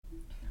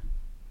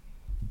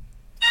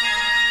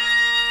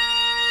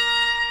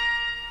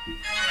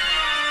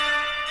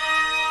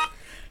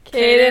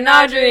Kate and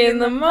Audrey in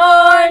the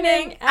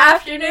morning,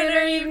 afternoon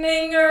or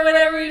evening, or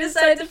whenever we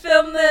decide to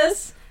film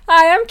this.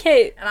 Hi, I'm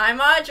Kate. And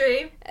I'm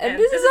Audrey. And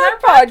this is our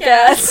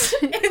podcast.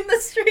 In the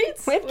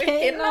Streets with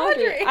Kate and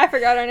Audrey. I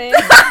forgot our name.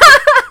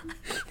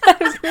 I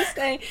was going to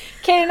say,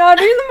 Kate and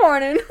Audrey in the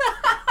morning.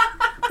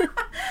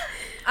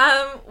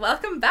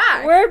 Welcome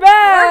back. We're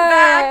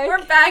back.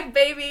 We're back,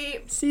 baby.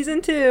 Season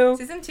 2.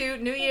 Season 2,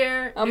 new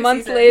year. A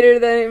month later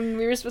than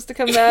we were supposed to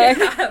come back.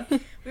 Yeah.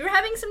 We were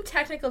having some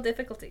technical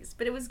difficulties,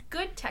 but it was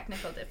good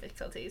technical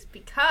difficulties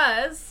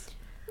because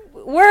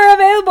we're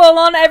available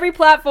on every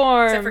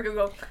platform. Except for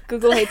Google.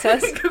 Google hates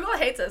us. Google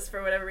hates us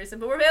for whatever reason,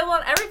 but we're available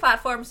on every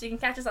platform, so you can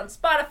catch us on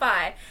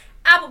Spotify,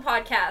 Apple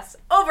Podcasts,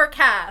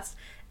 Overcast,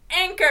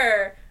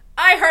 Anchor,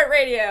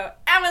 iHeartRadio,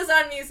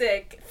 Amazon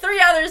Music, 3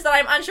 others that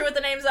I'm unsure what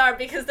the names are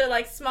because they're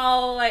like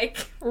small,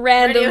 like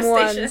random radio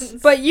ones.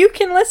 stations. But you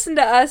can listen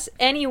to us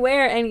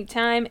anywhere,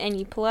 anytime,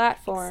 any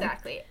platform.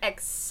 Exactly,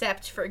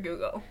 except for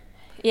Google.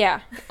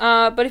 Yeah.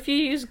 But if you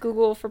use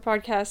Google for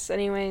podcasts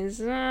anyways,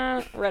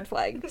 red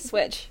flag.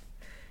 Switch.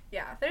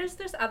 Yeah, there's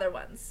other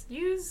ones.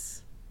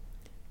 There's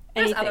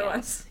anything other else.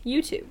 ones.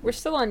 YouTube. We're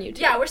still on YouTube.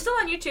 Yeah, we're still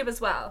on YouTube as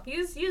well.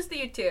 Use the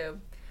YouTube.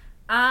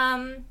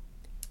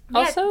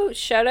 Also,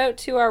 shout out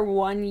to our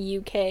one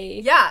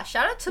UK Yeah,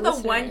 shout out to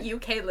listener. the one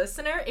UK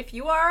listener. If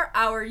you are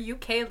our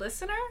UK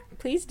listener,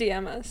 please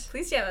DM us.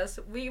 Please DM us.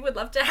 We would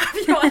love to have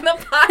you on the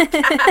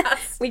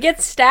podcast. We get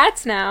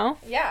stats now.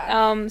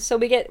 Yeah. So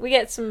we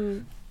get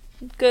some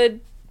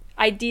good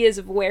ideas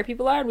of where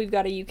people are. We've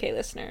got a UK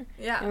listener.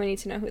 Yeah. And we need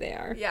to know who they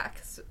are. Yeah,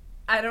 because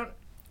I don't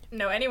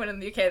know anyone in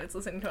the UK that's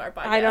listening to our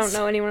podcast. I don't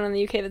know anyone in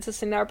the UK that's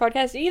listening to our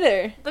podcast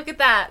either. Look at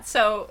that.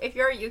 So if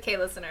you're a UK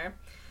listener,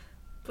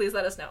 please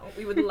let us know.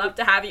 We would love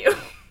to have you.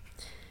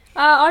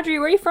 Audrey,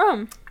 where are you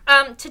from?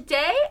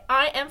 Today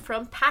I am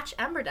from Patch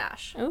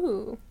Emberdash.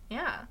 Ooh.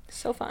 Yeah.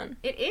 So fun.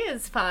 It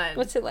is fun.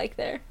 What's it like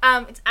there?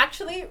 It's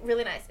actually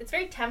really nice. It's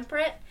very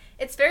temperate.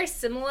 It's very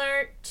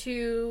similar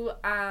to,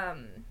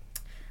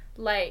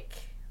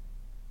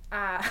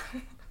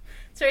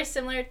 it's very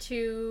similar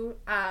to,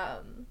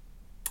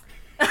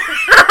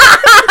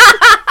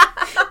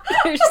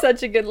 You're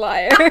such a good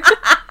liar. I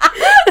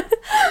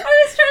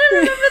was trying to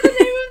remember the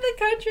name of the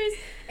countries.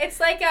 It's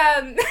like,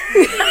 it's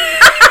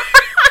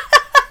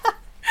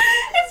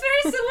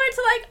very similar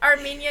to, like,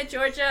 Armenia,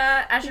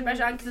 Georgia,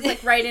 Azerbaijan, because it's,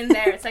 like, right in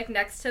there. It's, like,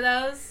 next to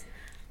those.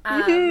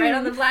 Right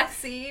on the Black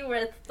Sea,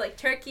 with, like,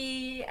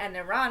 Turkey and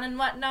Iran and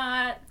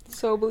whatnot.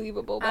 So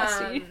believable,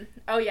 Bessie.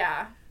 Oh,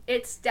 yeah.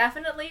 It's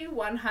definitely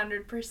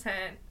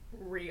 100%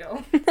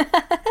 real.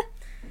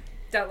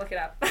 Don't look it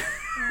up.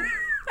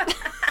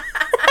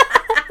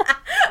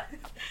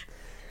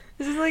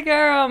 This is like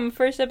our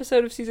first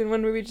episode of season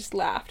 1 where we just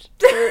laughed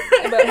for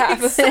about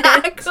half of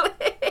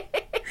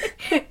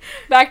it.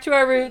 Back to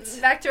our roots.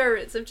 Back to our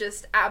roots of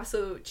just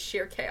absolute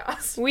sheer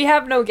chaos. We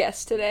have no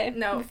guests today.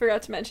 No. We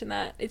forgot to mention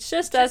that. It's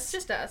just us.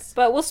 Just us.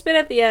 But we'll spin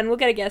at the end. We'll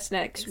get a guest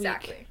next week.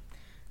 Exactly.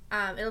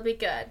 It'll be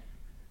good.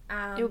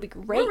 It will be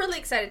great. We're really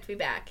excited to be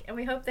back, and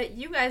we hope that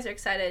you guys are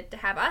excited to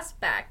have us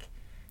back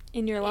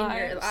in your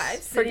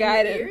lives. For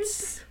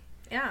guidance.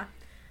 Yeah.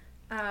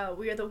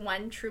 We are the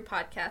one true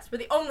podcast. We're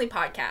the only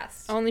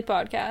podcast. Only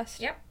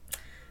podcast. Yep.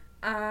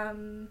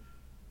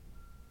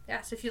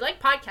 Yeah, so if you like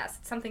podcasts,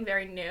 it's something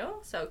very new.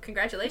 So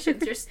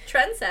congratulations, you're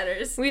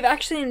trendsetters. We've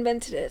actually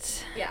invented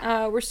it.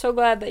 Yeah. We're so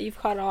glad that you've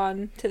caught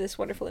on to this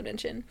wonderful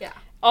invention. Yeah.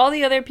 All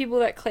the other people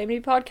that claim to be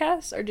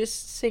podcasts are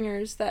just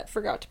singers that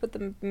forgot to put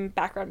the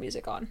background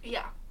music on.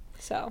 Yeah.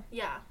 So.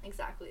 Yeah,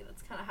 exactly.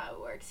 That's kind of how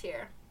it works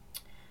here.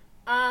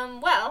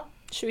 Well.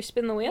 Should we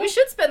spin the wheel? We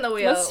should spin the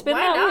wheel. Let's spin Why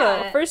that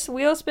not? wheel. First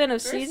wheel spin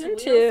of season 2.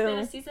 Spin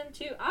of season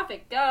 2. Off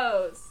it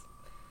goes.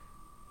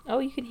 Oh,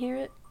 you can hear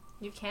it?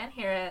 You can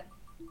hear it.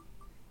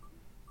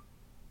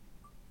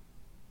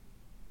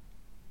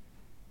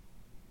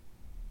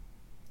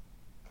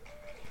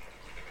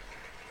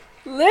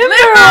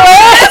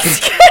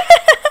 Limberwisk!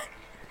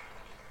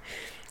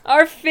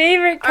 Our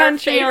favorite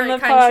country on the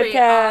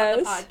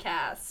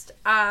podcast.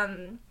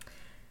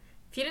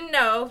 If you didn't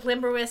know,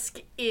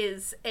 Limberwisk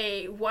is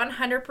a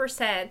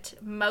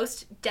 100%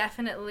 most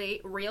definitely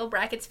real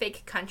brackets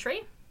fake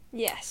country.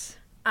 Yes.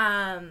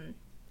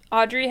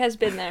 Audrey has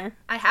been there.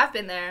 I have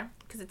been there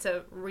because it's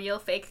a real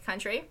fake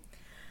country.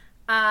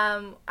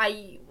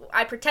 I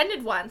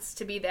pretended once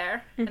to be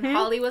there, and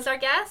Holly was our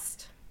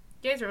guest.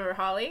 Do you guys remember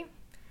Holly?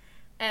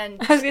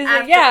 And I was going to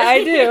say, yeah,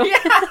 I do.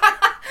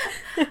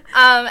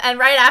 Yeah. And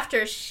right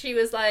after, she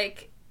was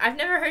like, I've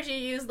never heard you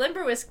use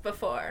Limberwisk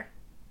before.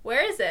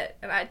 Where is it?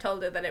 And I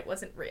told her that it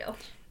wasn't real.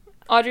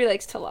 Audrey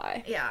likes to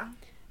lie. Yeah.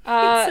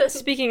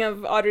 Speaking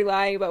of Audrey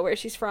lying about where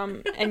she's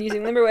from and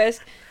using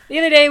Limberwisk, the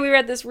other day we were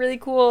at this really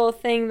cool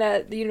thing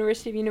that the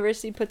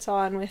University puts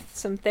on with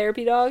some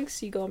therapy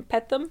dogs. You go and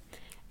pet them.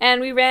 And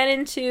we ran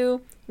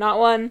into, not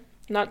one,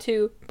 not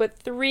two, but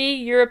 3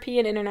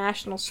 European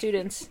international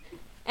students.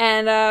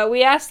 And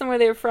we asked them where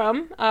they were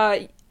from.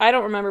 I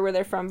don't remember where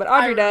they're from, but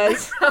Audrey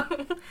does.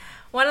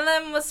 One of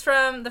them was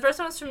the first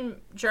one was from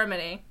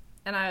Germany.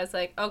 And I was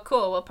like, oh,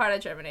 cool, what part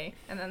of Germany?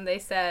 And then they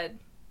said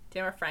do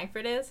you know where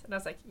Frankfurt is? And I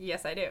was like,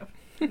 yes, I do.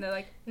 And they're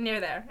like, near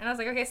there. And I was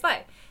like, okay,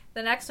 slay.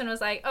 The next one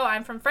was like, oh,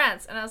 I'm from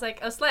France. And I was like,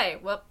 oh, slay,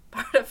 what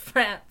part of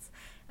France?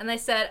 And they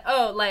said,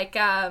 oh, like,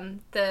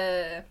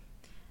 the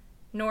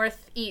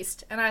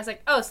northeast. And I was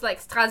like, oh, it's like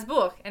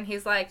Strasbourg. And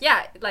he's like,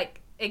 yeah,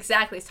 like,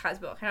 exactly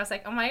Strasbourg. And I was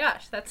like, oh my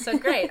gosh, that's so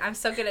great. I'm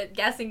so good at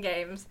guessing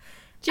games.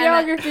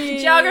 Geography.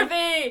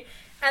 Geography.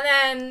 And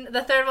then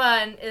the third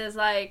one is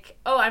like,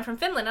 oh, I'm from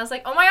Finland. I was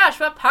like, oh my gosh,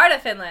 what part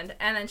of Finland?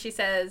 And then she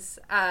says,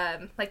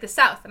 like the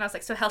south. And I was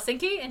like, so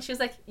Helsinki? And she was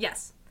like,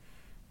 yes,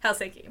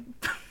 Helsinki.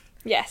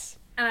 Yes.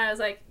 And I was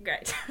like,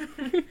 great.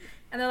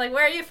 And they're like,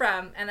 where are you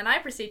from? And then I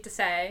proceed to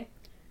say,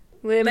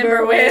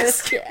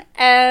 Limberwisk.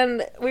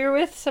 And we were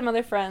with some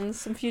other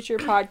friends, some future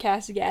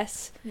podcast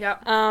guests.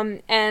 Yep.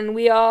 And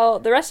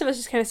the rest of us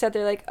just kind of sat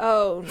there like,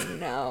 oh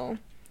no.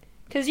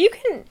 Because you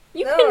can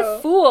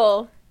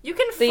fool the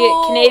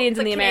Canadians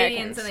and the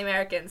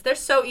Americans. They're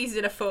so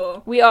easy to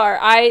fool. We are.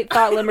 I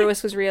thought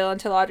Limberwisk was real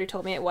until Audrey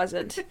told me it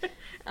wasn't.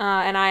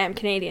 And I am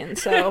Canadian,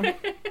 so.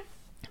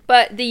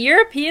 But the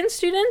European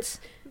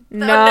students,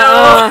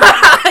 no.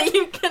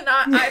 You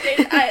cannot.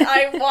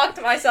 I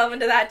walked myself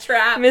into that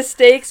trap.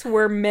 Mistakes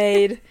were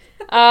made.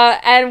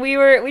 And we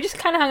just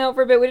kind of hung out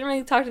for a bit. We didn't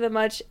really talk to them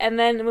much. And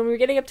then when we were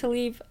getting up to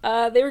leave,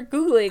 they were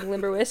Googling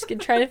Limberwisk and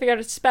trying to figure out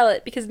how to spell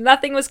it because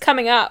nothing was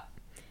coming up.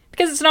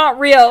 Because it's not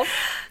real.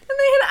 And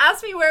they had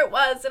asked me where it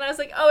was, and I was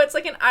like, oh, it's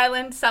like an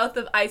island south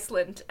of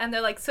Iceland. And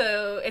they're like,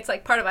 so it's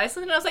like part of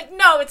Iceland? And I was like,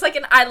 no, it's like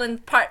an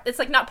island part. It's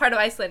like not part of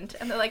Iceland.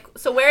 And they're like,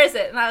 so where is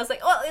it? And I was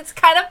like, well, it's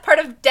kind of part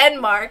of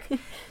Denmark.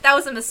 That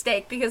was a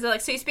mistake because they're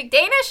like, so you speak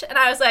Danish? And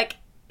I was like,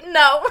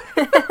 no.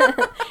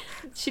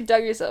 She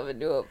dug herself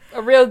into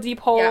a real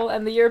deep hole, yeah.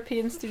 And the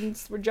European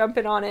students were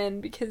jumping on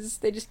in because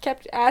they just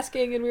kept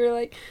asking, and we were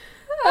like,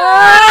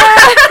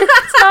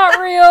 it's not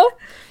real.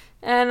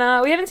 And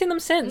we haven't seen them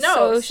since,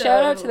 so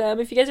shout out to them.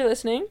 If you guys are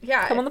listening,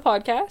 come on the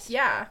podcast.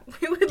 Yeah,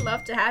 we would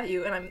love to have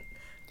you, and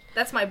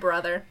that's my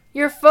brother.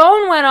 Your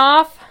phone went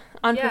off.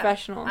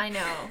 Unprofessional. Yeah, I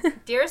know.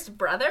 Dearest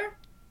brother,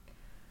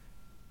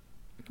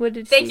 what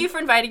did thank you for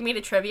inviting me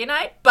to trivia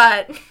night,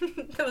 but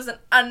it was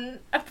an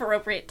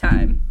inappropriate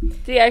time.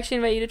 Did he actually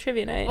invite you to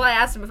trivia night? Well, I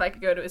asked him if I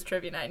could go to his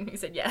trivia night, and he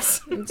said yes.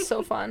 It's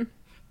so fun.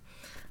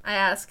 I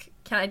asked,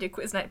 can I do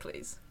quiz night,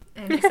 please?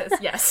 And he says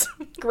yes.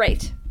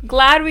 Great.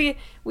 Glad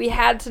we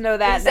had to know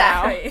that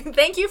exactly. now.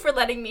 Thank you for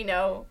letting me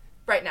know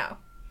right now,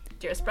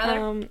 dearest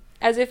brother.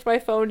 As if my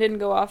phone didn't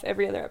go off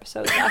every other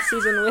episode last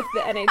season with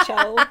the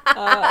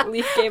NHL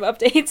Leaf game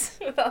updates.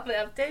 With all the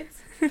updates.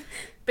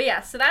 But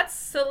yeah, so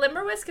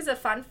Limberwisk is a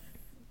fun,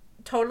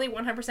 totally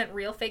 100%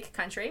 real fake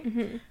country.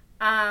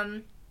 Mm-hmm.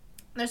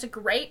 There's a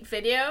great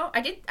video.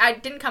 I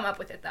didn't come up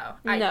with it though.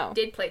 I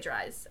did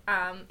plagiarize.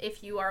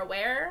 If you are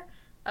aware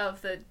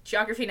of the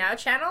Geography Now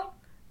channel,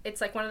 it's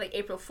like one of the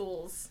April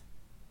Fool's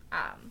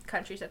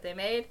countries that they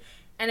made.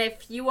 And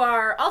if you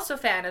are also a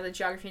fan of the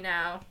Geography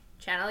Now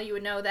channel, you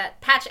would know that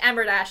Patch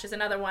Amberdash is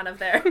another one of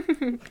their...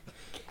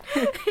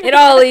 It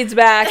all leads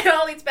back. It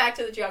all leads back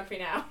to the Geography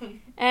Now.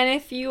 And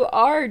if you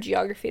are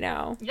Geography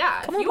Now,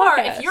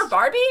 if you're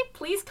Barbie,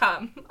 please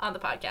come on the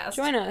podcast.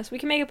 Join us. We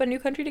can make up a new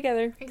country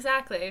together.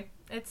 Exactly.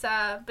 It's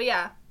but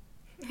yeah,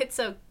 it's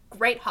a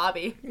great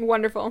hobby.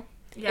 Wonderful.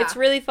 Yeah. It's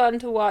really fun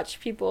to watch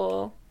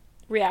people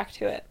react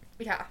to it.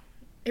 Yeah.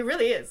 It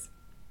really is.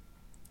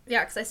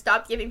 Yeah, because I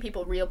stopped giving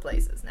people real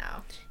places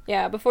now.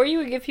 Yeah, before you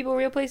would give people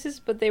real places,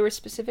 but they were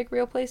specific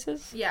real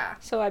places. Yeah.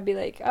 So I'd be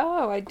like,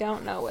 oh, I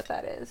don't know what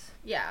that is.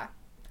 Yeah.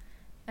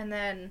 And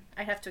then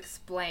I'd have to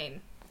explain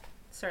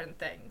certain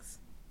things.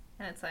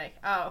 And it's like,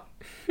 oh.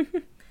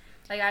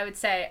 Like I would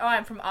say, oh,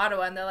 I'm from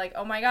Ottawa. And they're like,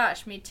 oh my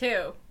gosh, me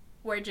too.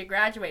 Where'd you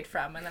graduate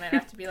from? And then I'd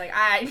have to be like,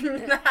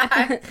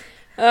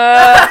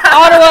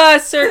 Ottawa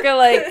circa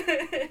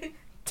like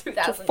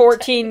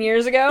 14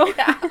 years ago.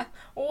 Yeah.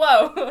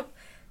 Whoa.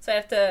 So I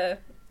have to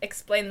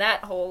explain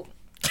that whole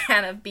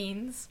can of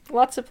beans.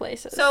 Lots of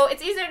places. So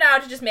it's easier now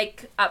to just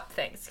make up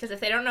things, because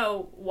if they don't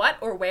know what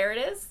or where it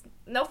is,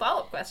 no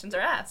follow-up questions are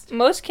asked.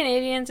 Most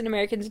Canadians and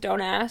Americans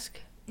don't ask.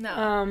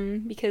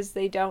 No. Because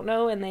they don't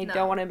know, and they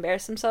don't want to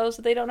embarrass themselves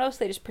that they don't know, so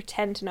they just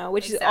pretend to know,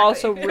 which is exactly.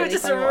 also really which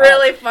is funny.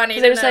 Really funny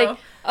to they're know. just like,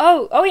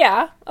 oh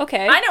yeah,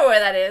 okay. I know where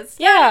that is.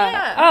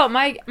 Yeah. Oh,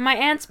 my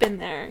aunt's been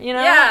there, you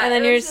know? Yeah. And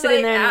then you're just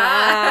sitting there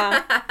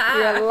and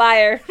you're a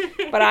liar,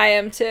 but I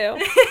am too.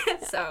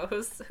 So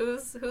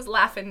who's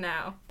laughing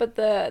now? But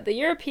the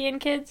European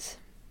kids,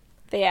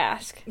 they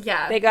ask.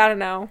 Yeah. They gotta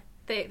know.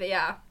 They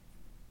yeah.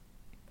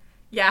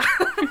 Yeah.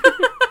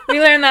 We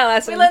learned that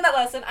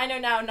lesson. I know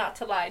now not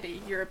to lie to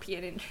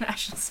European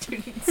international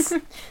students.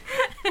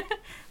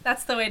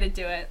 That's the way to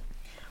do it.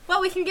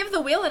 Well, we can give the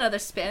wheel another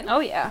spin. Oh,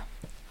 yeah.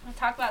 Want to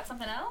talk about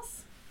something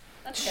else?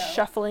 Let's go.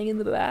 Shuffling in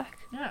the back.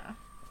 Yeah.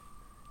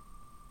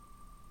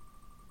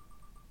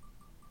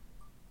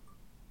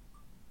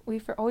 We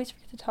always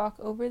forget to talk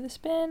over the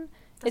spin.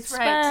 That's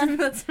right.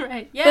 That's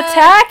right. Yeah. The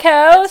tack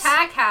house. The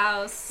tack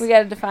house. We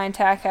gotta define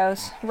tack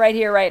house right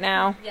here, right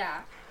now.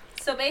 Yeah.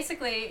 So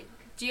basically,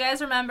 do you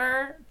guys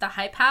remember the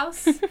Hype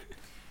House?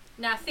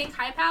 Now think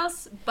Hype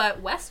House,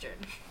 but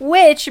Western.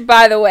 Which,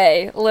 by the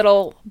way,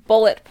 little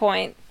bullet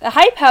point. The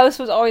Hype House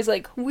was always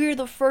like, we're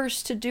the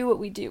first to do what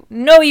we do.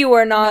 No, you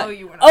were not. No,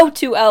 you were not.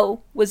 O2L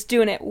was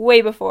doing it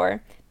way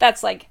before.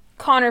 That's like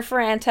Connor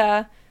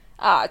Ferranta,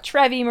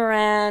 Trevi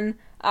Moran,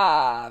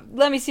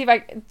 let me see if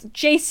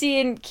JC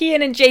and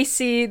Kian and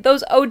JC,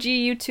 those OG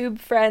YouTube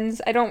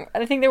friends.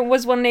 I think there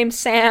was one named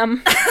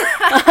Sam.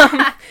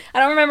 I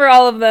don't remember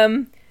all of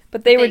them,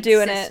 but they were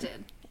doing it.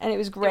 And it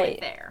was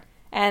great. They were there.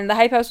 And the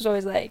Hype House was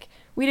always like,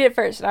 we did it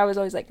first. And I was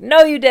always like,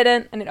 no, you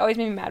didn't. And it always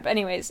made me mad. But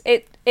anyways,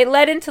 it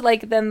led into,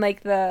 like, then,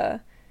 like,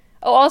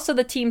 also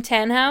the Team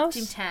 10 house.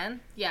 Team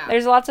 10? Yeah.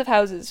 There's lots of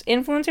houses.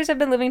 Influencers have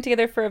been living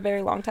together for a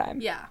very long time.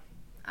 Yeah.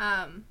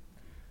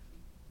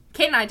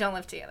 Kate and I don't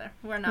live together.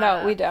 We're not.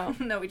 No, we don't.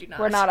 No, we do not.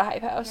 We're not a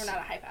Hype House. We're not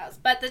a Hype House.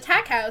 But the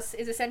Tack House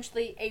is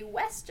essentially a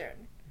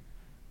Western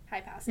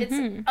Hype House.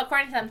 It's,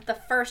 according to them, the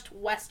first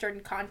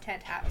Western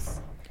content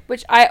house.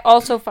 Which I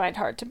also find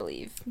hard to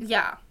believe.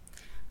 Yeah.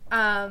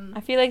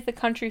 I feel like the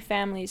country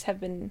families have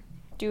been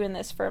doing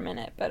this for a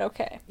minute, but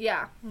okay.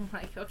 Yeah.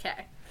 Like,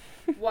 okay.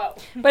 Whoa.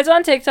 But it's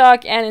on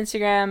TikTok and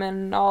Instagram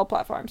and all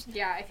platforms.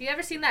 Yeah. If you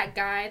ever seen that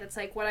guy that's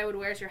like, what I would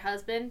wear as your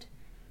husband,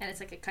 and it's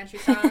like a country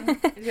song,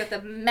 and he's got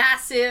the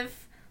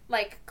massive,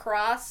 like,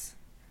 cross,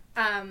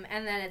 and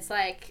then it's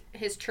like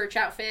his church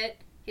outfit,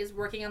 his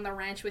working on the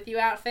ranch with you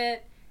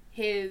outfit,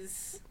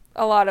 his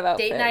a lot of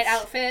outfits. Date night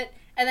outfit.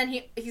 And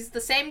then he's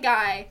the same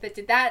guy that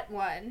did that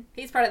one.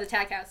 He's part of the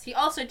Tack House. He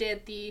also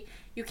did the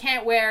you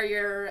can't wear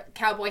your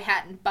cowboy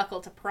hat and buckle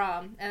to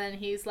prom. And then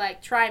he's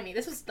like, try me.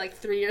 This was like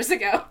 3 years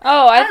ago.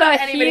 Oh, I don't know thought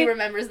if anybody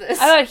remembers this.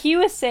 I thought he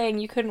was saying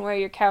you couldn't wear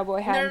your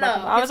cowboy hat and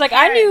buckle. No, I was like,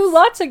 I knew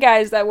lots of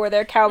guys that wore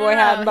their cowboy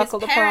hat and buckle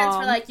to prom. His parents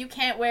were like, you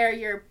can't wear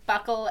your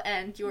buckle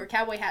and your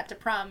cowboy hat to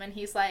prom. And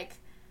he's like,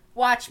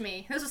 watch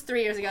me. This was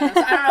 3 years ago, so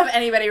I don't know if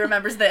anybody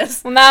remembers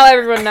this. Well, now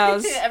everyone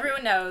knows.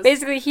 Everyone knows.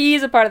 Basically,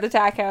 he's a part of the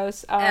Tack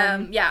House.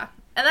 Yeah.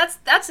 And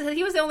that's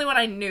he was the only one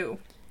I knew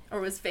or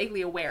was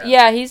vaguely aware of.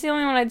 Yeah, he's the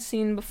only one I'd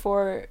seen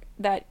before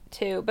that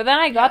too. But then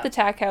I got the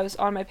Tack House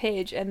on my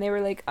page and they were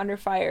like under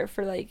fire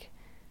for like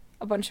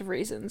a bunch of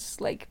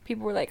reasons. Like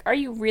people were like, "Are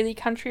you really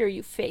country or are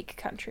you fake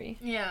country?"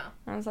 Yeah.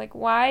 And I was like,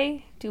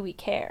 "Why do we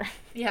care?"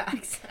 Yeah,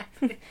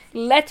 exactly.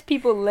 Let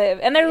people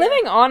live. And they're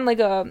living on like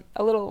a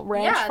little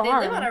ranch farm. Yeah,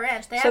 they live on a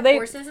ranch. They have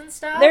horses and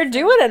stuff. They're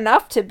doing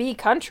enough to be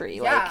country.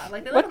 Yeah,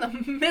 like they live in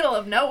the middle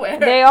of nowhere.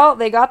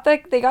 They got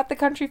the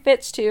country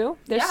fits too.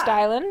 They're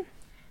styling.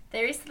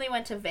 They recently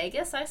went to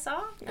Vegas, I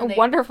saw.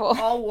 Wonderful. They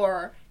all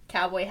wore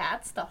cowboy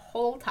hats the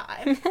whole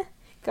time.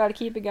 Gotta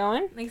keep it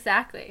going.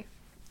 Exactly.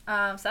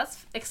 So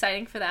that's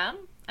exciting for them.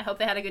 I hope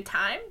they had a good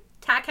time.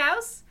 Tack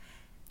House.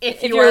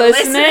 If you are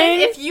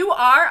listening, if you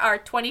are our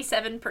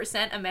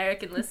 27%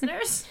 American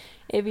listeners.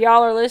 If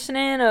y'all are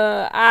listening,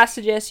 I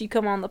suggest you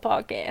come on the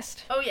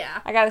podcast. Oh,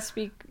 yeah. I gotta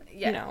speak,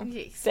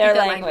 their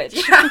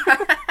language. A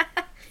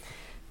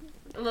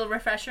little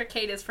refresher,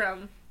 Kate is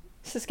from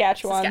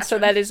Saskatchewan, so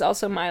that is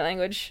also my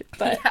language,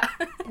 but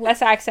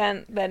less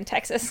accent than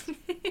Texas.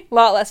 A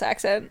lot less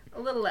accent. A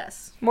little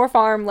less. More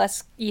farm,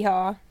 less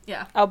yeehaw.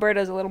 Yeah.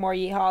 Alberta's a little more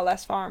yeehaw,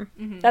 less farm.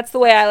 Mm-hmm. That's the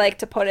way I like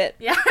to put it.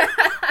 Yeah.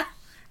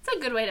 That's a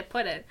good way to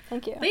put it.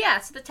 Thank you. But yeah,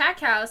 so the Tack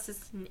House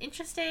is an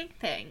interesting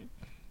thing.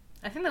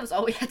 I think that was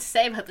all we had to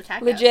say about the Tack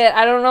House. Legit,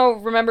 I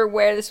don't remember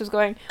where this was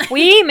going.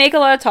 We make a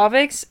lot of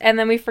topics, and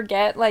then we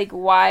forget, like,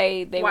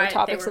 why they were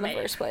topics in the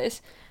first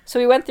place. So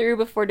we went through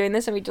before doing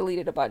this, and we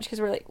deleted a bunch, because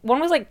we're like,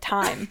 one was, like,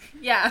 time.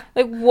 Yeah.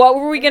 Like, what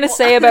were we going to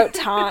say about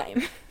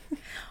time?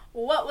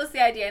 What was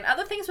the idea? And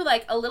other things were,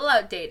 like, a little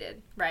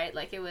outdated, right?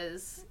 Like, it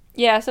was...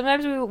 Yeah,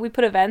 sometimes we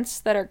put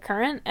events that are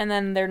current, and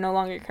then they're no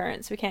longer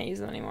current, so we can't use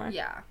them anymore.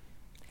 Yeah.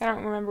 I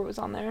don't remember what was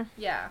on there.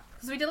 Yeah,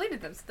 because we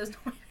deleted them, so there's no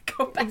way to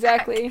go back.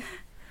 Exactly.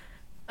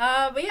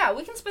 But yeah,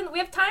 we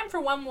have time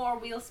for one more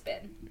wheel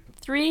spin.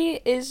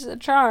 3 is a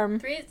charm.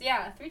 3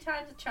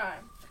 times a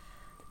charm.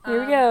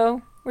 Here we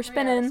go. We're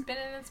spinning.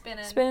 Spinning and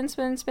spinning. Spin,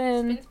 spin,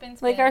 spin. Spin, spin,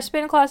 spin. Like our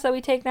spin class that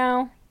we take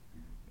now.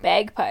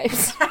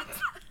 Bagpipes.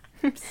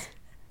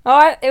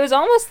 Oh, it was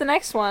almost the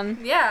next one.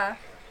 Yeah.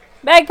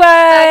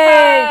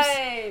 Bagpipes!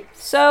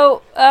 Bagpipes!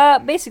 So,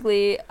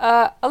 basically,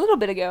 a little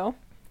bit ago,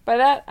 by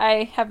that,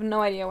 I have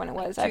no idea when it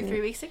was. 2 or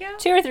 3 weeks ago?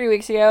 2 or 3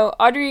 weeks ago,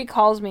 Audrey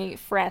calls me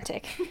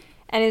frantic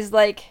and is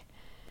like,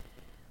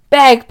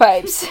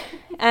 bagpipes.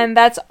 And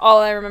that's all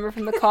I remember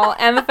from the call.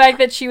 And the fact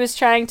that she was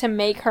trying to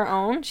make her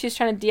own. She was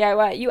trying to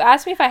DIY. You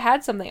asked me if I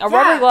had something.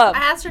 Rubber glove. I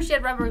asked her if she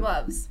had rubber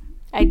gloves.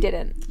 I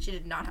didn't. She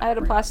did not have I had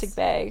a plastic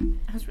bag.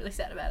 I was really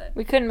sad about it.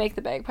 We couldn't make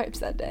the bagpipes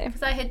that day.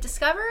 Because I'd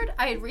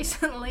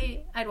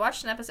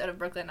watched an episode of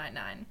Brooklyn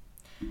Nine-Nine.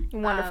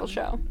 Wonderful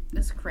show.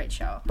 It's a great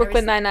show.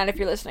 Brooklyn Nine-Nine, if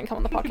you're listening, come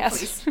on the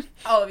podcast. Please.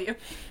 All of you.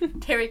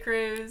 Terry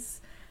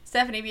Crews,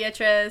 Stephanie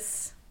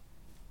Beatrice,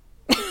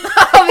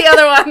 all the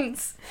other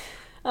ones.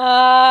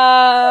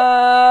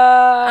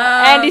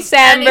 Andy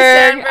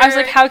Sandberg. I was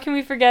like, how can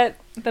we forget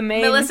the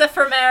main? Melissa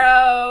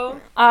Fermero.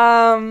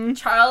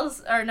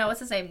 Charles, or no, what's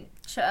his name?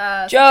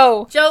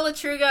 Joe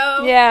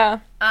Latrugo.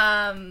 Yeah.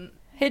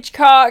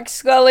 Hitchcock,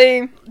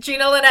 Scully.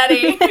 Gina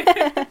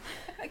Linetti.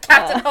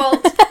 Captain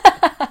Holt.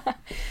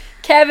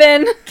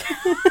 Kevin.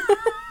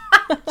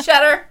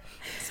 Cheddar.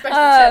 Especially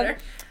Cheddar.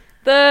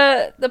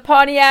 The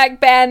Pontiac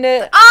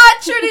Bandit. Ah,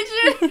 Trudy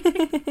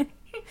Judy.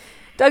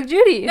 Doug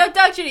Judy. No,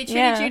 Doug Judy.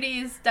 Trudy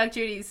Judy's Doug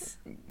Judy's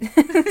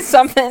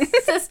something.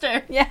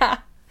 sister. Yeah.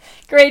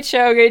 Great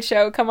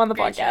show. Come on the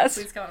Great podcast.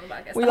 Show. Please come on the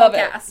podcast. We love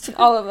it.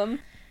 All of them.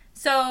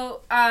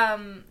 So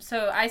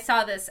I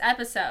saw this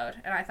episode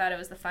and I thought it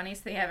was the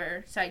funniest thing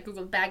ever. So I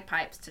googled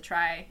bagpipes to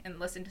try and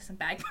listen to some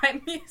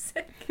bagpipe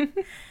music.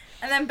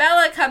 And then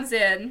Bella comes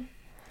in.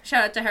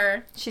 Shout out to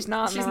her. She's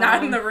not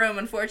in the room,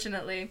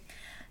 unfortunately.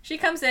 She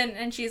comes in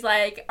and she's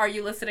like, "Are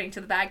you listening to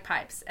the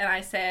bagpipes?" And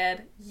I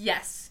said,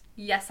 "Yes,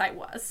 I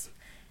was."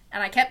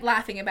 And I kept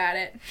laughing about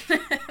it.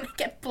 I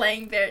kept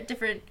playing their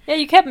different... Yeah,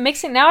 you kept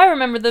mixing. Now I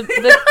remember the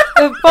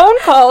phone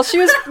call. She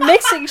was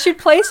mixing. She'd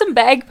play some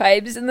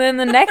bagpipes, and then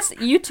the next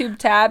YouTube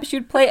tab, she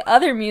would play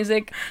other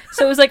music.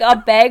 So it was like a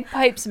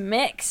bagpipes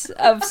mix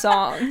of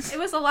songs. It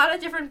was a lot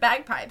of different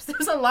bagpipes. There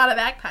was a lot of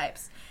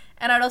bagpipes.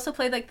 And I'd also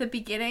play, like, the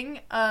beginning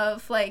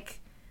of,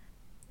 like,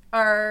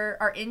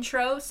 our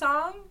intro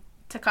song,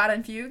 Toccata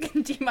and Fugue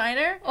in D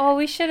minor. Oh,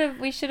 we should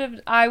have,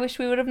 I wish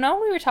we would have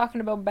known we were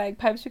talking about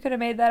bagpipes. We could have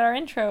made that our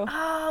intro.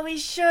 Oh, we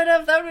should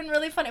have. That would have been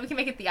really funny. We can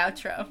make it the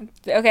outro.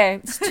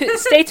 Okay,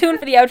 stay tuned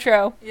for the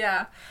outro.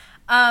 Yeah.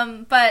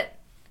 But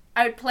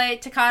I would play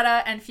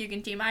Toccata and Fugue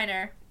in D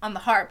minor on the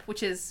harp,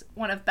 which is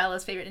one of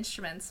Bella's favorite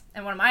instruments,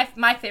 and one of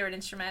my favorite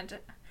instrument.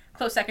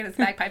 Close second is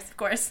bagpipes, of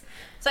course.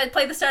 So I'd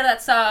play the start of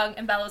that song,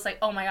 and Bella was like,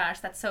 "Oh my gosh,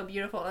 that's so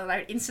beautiful," and I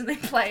would instantly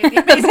play The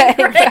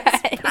Amazing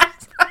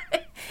Grace.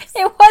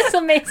 It was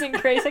Amazing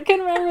Grace. I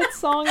couldn't remember what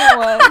song it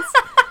was.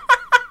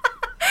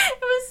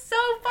 It was so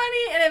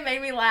funny, and it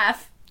made me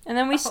laugh. And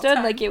then we stood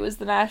like it was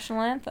the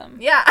national anthem.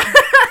 Yeah.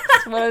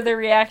 So what other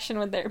reaction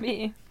would there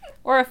be?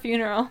 Or a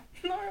funeral.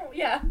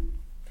 Yeah.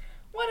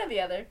 One or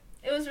the other.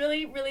 It was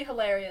really, really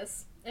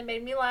hilarious. It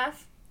made me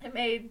laugh. It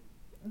made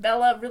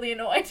Bella really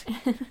annoyed.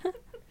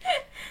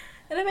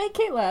 And it made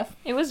Kate laugh.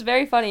 It was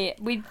very funny.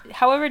 We,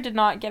 however, did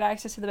not get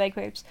access to the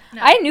bagpipes.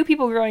 No. I knew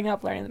people growing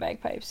up learning the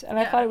bagpipes, and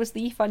I Yeah. thought it was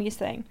the funniest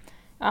thing.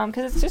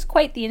 Because it's just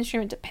quite the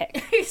instrument to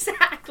pick.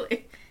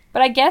 Exactly.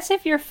 But I guess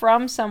if you're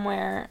from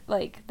somewhere,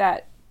 like,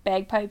 that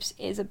bagpipes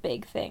is a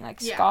big thing.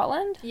 Like, Yeah.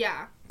 Scotland?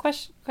 Yeah.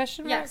 Question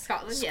mark? Yeah,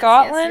 Scotland.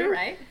 Scotland? Yes, you're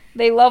right.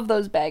 They love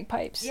those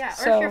bagpipes. Yeah, or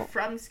so, if you're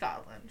from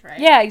Scotland, right?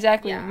 Yeah,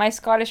 exactly. Yeah. My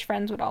Scottish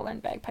friends would all learn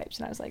bagpipes,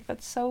 and I was like,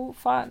 that's so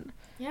fun.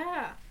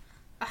 Yeah.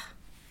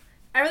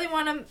 I really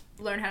want to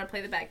learn how to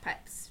play the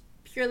bagpipes,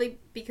 purely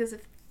because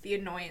of the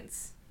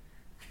annoyance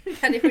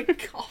that it would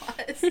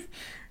cause.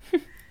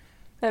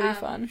 That'd be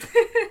fun.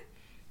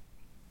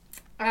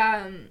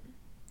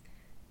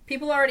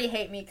 People already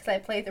hate me because I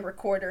play the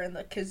recorder and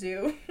the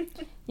kazoo.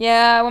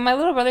 Yeah, when my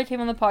little brother came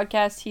on the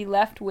podcast, he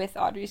left with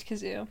Audrey's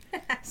kazoo.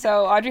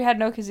 So Audrey had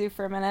no kazoo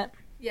for a minute.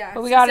 Yeah,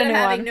 but we got a new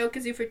instead of one. having no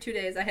kazoo for 2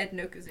 days, I had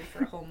no kazoo for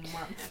a whole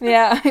month.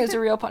 Yeah, it was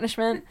a real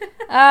punishment.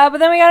 But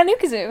then we got a new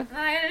kazoo.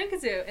 I got a new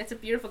kazoo. It's a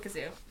beautiful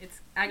kazoo.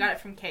 I got it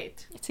from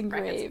Kate. It's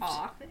engraved.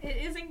 It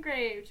is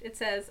engraved. It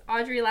says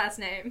Audrey last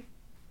name.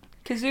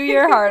 Kazoo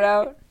your heart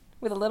out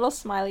with a little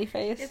smiley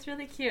face. It's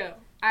really cute.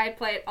 I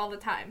play it all the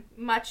time,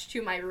 much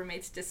to my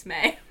roommate's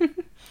dismay.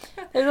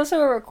 There's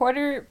also a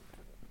recorder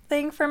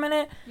thing for a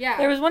minute. Yeah.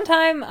 There was one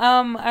time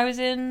I was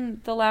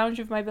in the lounge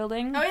of my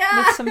building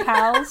with some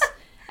pals,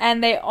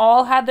 and they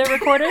all had their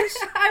recorders.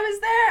 I was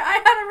there.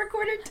 I had a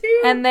recorder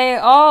too. And they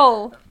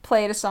all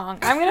played a song.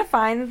 I'm going to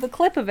find the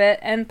clip of it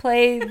and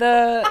play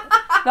the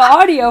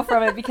audio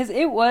from it because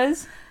it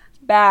was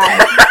bad.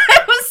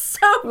 It was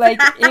so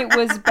bad. It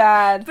was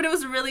bad. But it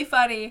was really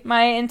funny.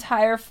 My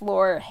entire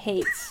floor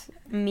hates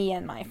me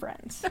and my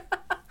friends.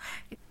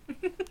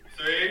 3,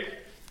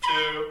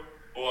 2,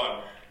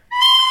 1.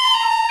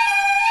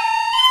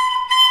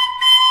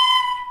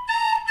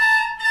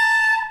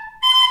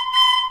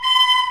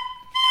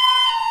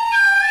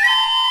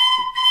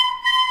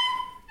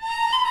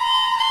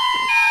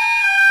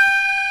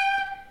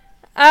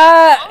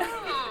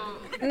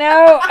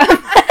 No,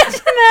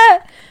 imagine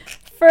that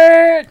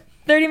for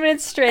 30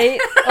 minutes straight,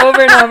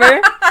 over and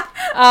over,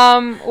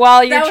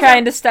 while you're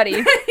trying to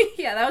study.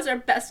 Yeah, that was our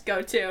best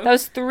go-to. That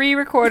was 3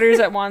 recorders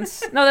at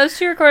once. No, that was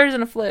 2 recorders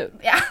and a flute.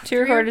 Yeah. 2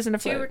 recorders and a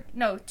flute.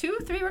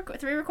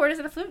 Three recorders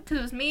and a flute, because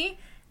it was me,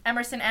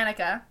 Emerson,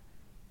 Annika,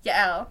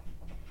 Yael.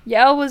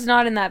 Yael was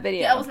not in that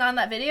video. Yael was not in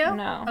that video?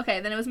 No.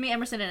 Okay, then it was me,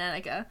 Emerson,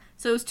 and Annika.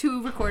 So it was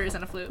 2 recorders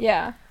and a flute.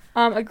 Yeah.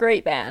 A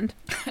great band.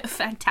 A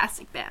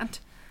fantastic band.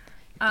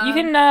 You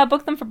can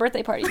book them for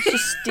birthday parties.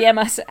 Just DM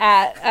us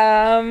at,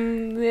 I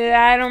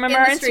don't remember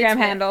our Instagram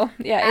handle.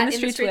 Yeah, in the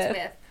streets with.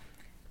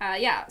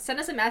 Yeah, send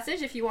us a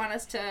message if you want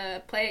us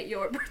to play at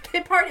your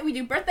birthday party. We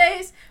do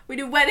birthdays, we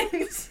do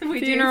weddings, we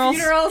do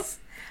funerals,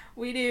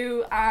 we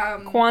do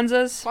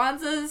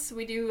Kwanzas,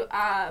 we do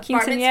bar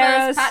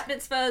quinceañeras, mitzvahs, bat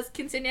mitzvahs,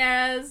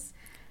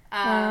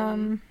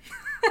 quinceañeras,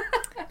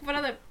 what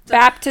other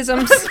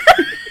baptisms.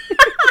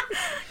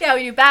 Yeah,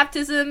 we do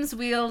baptisms.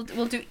 We'll do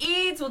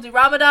Eids. We'll do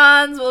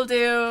Ramadans. We'll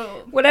do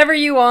Whatever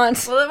you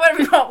want.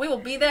 whatever you want. We will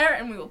be there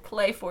and we will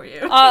play for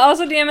you.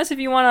 Also, DM us if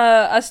you want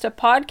us to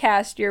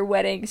podcast your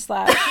wedding /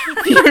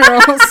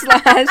 funeral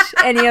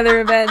 / any other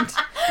event.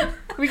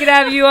 We could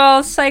have you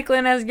all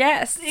cycling as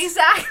guests.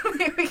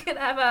 Exactly. We could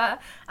have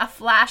a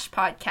flash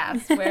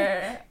podcast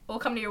where we'll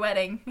come to your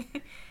wedding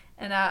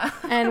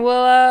and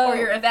we'll or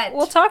your event.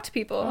 We'll talk to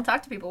people. We'll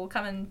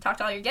come and talk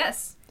to all your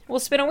guests. We'll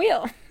spin a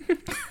wheel.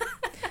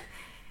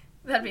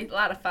 That'd be a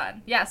lot of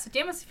fun. Yeah, so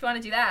DM us if you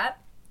want to do that.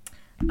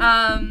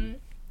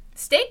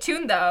 Stay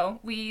tuned,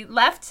 though. We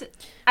left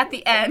at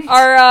the end.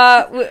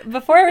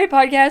 Before every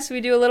podcast,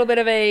 we do a little bit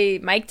of a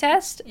mic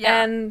test,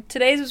 and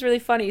today's was really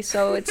funny,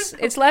 so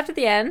it's left at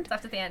the end.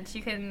 Left at the end.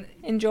 You can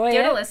enjoy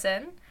give it. it a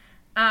listen.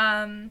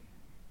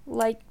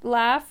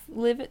 Laugh,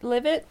 live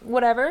it,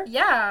 whatever.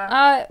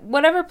 Yeah.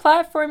 Whatever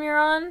platform you're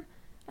on,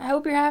 I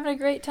hope you're having a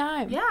great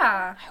time.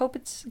 Yeah. I hope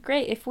it's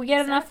great. If we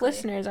get enough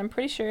listeners, I'm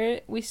pretty sure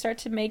we start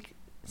to make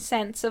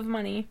sense of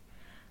money.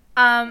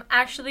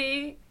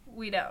 Actually,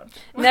 we don't.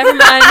 Never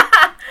mind.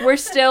 We're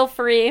still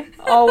free,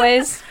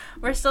 always.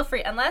 We're still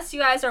free. Unless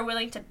you guys are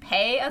willing to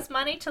pay us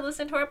money to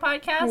listen to our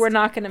podcast. We're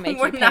not going to make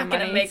you pay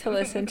money to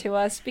listen to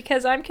us,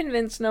 because I'm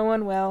convinced no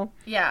one will.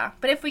 Yeah,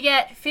 but if we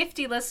get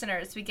 50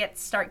 listeners, we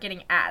start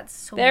getting ads.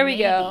 So there we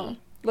go.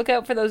 Look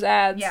out for those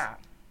ads. Yeah.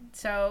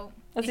 So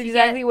that's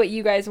exactly what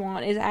you guys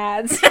want, is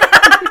ads.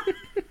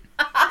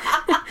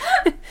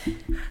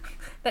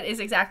 That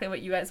is exactly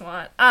what you guys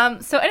want.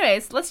 So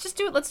anyways, let's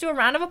do a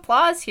round of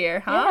applause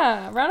here, huh?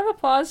 Yeah, round of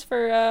applause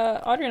for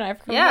Audrey and I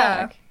for coming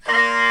back.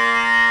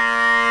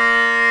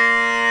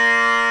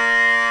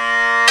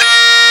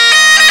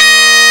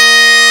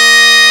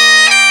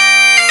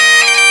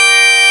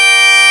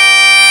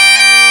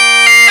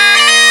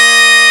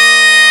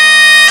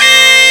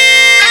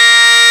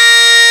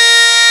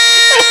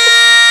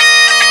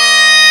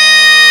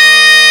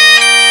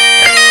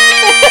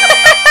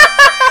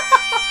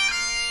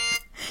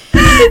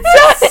 It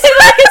sounded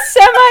like a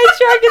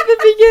semi-truck at the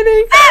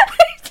beginning.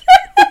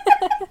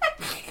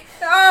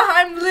 Oh,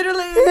 I'm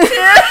literally in tears.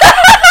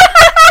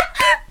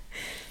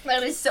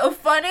 That is so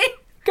funny.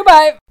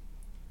 Goodbye.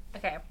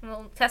 Okay,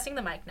 well, testing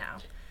the mic now.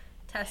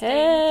 Testing.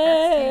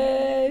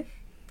 Hey.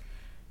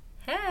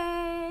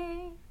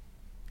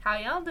 How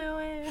y'all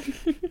doing?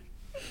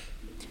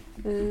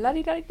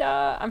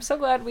 La-di-da-di-da. I'm so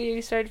glad we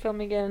started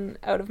filming again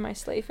out of my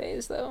slay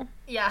phase, though.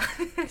 Yeah.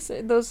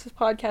 So those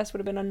podcasts would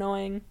have been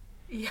annoying.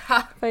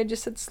 Yeah. If I had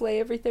just said slay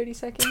every 30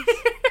 seconds.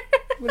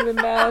 Would have been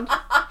bad.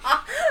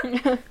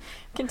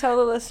 Can tell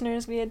the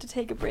listeners we had to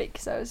take a break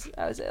because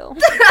I was ill.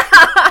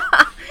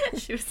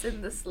 She was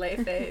in the sleigh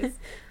phase.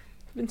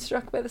 Been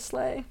struck by the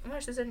sleigh. Oh my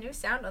gosh, there's a new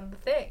sound on the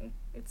thing.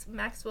 It's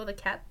Maxwell the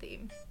Cat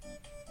theme.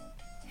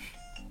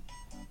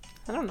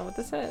 I don't know what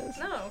this is.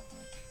 No.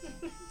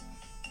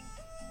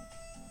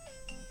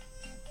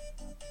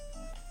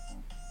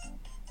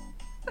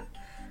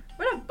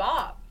 What a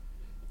bop.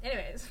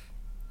 Anyways.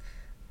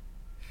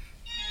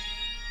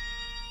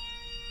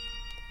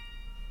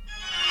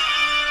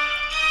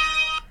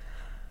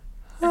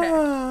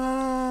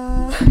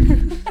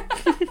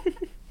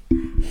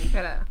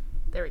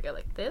 There we go,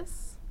 like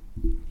this.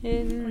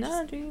 In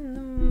the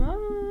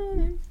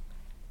morning.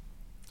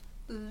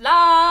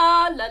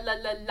 La la la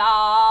la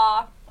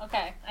la.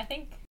 Okay, I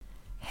think.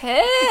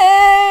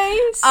 Hey,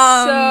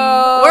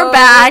 so we're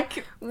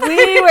back.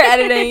 We were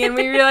editing and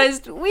we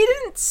realized we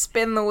didn't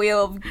spin the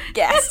wheel of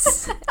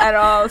guests at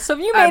all. So if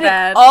you made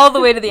it all the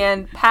way to the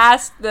end,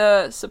 past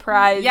the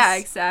surprise, yeah,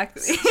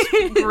 exactly,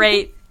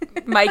 great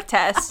mic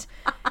test.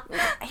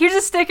 Here's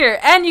a sticker,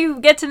 and you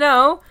get to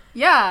know.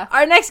 Yeah,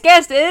 our next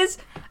guest is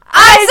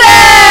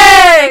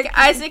Isaac!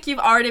 Isaac, you've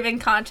already been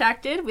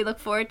contacted. We look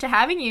forward to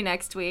having you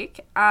next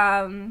week.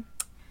 Yeah.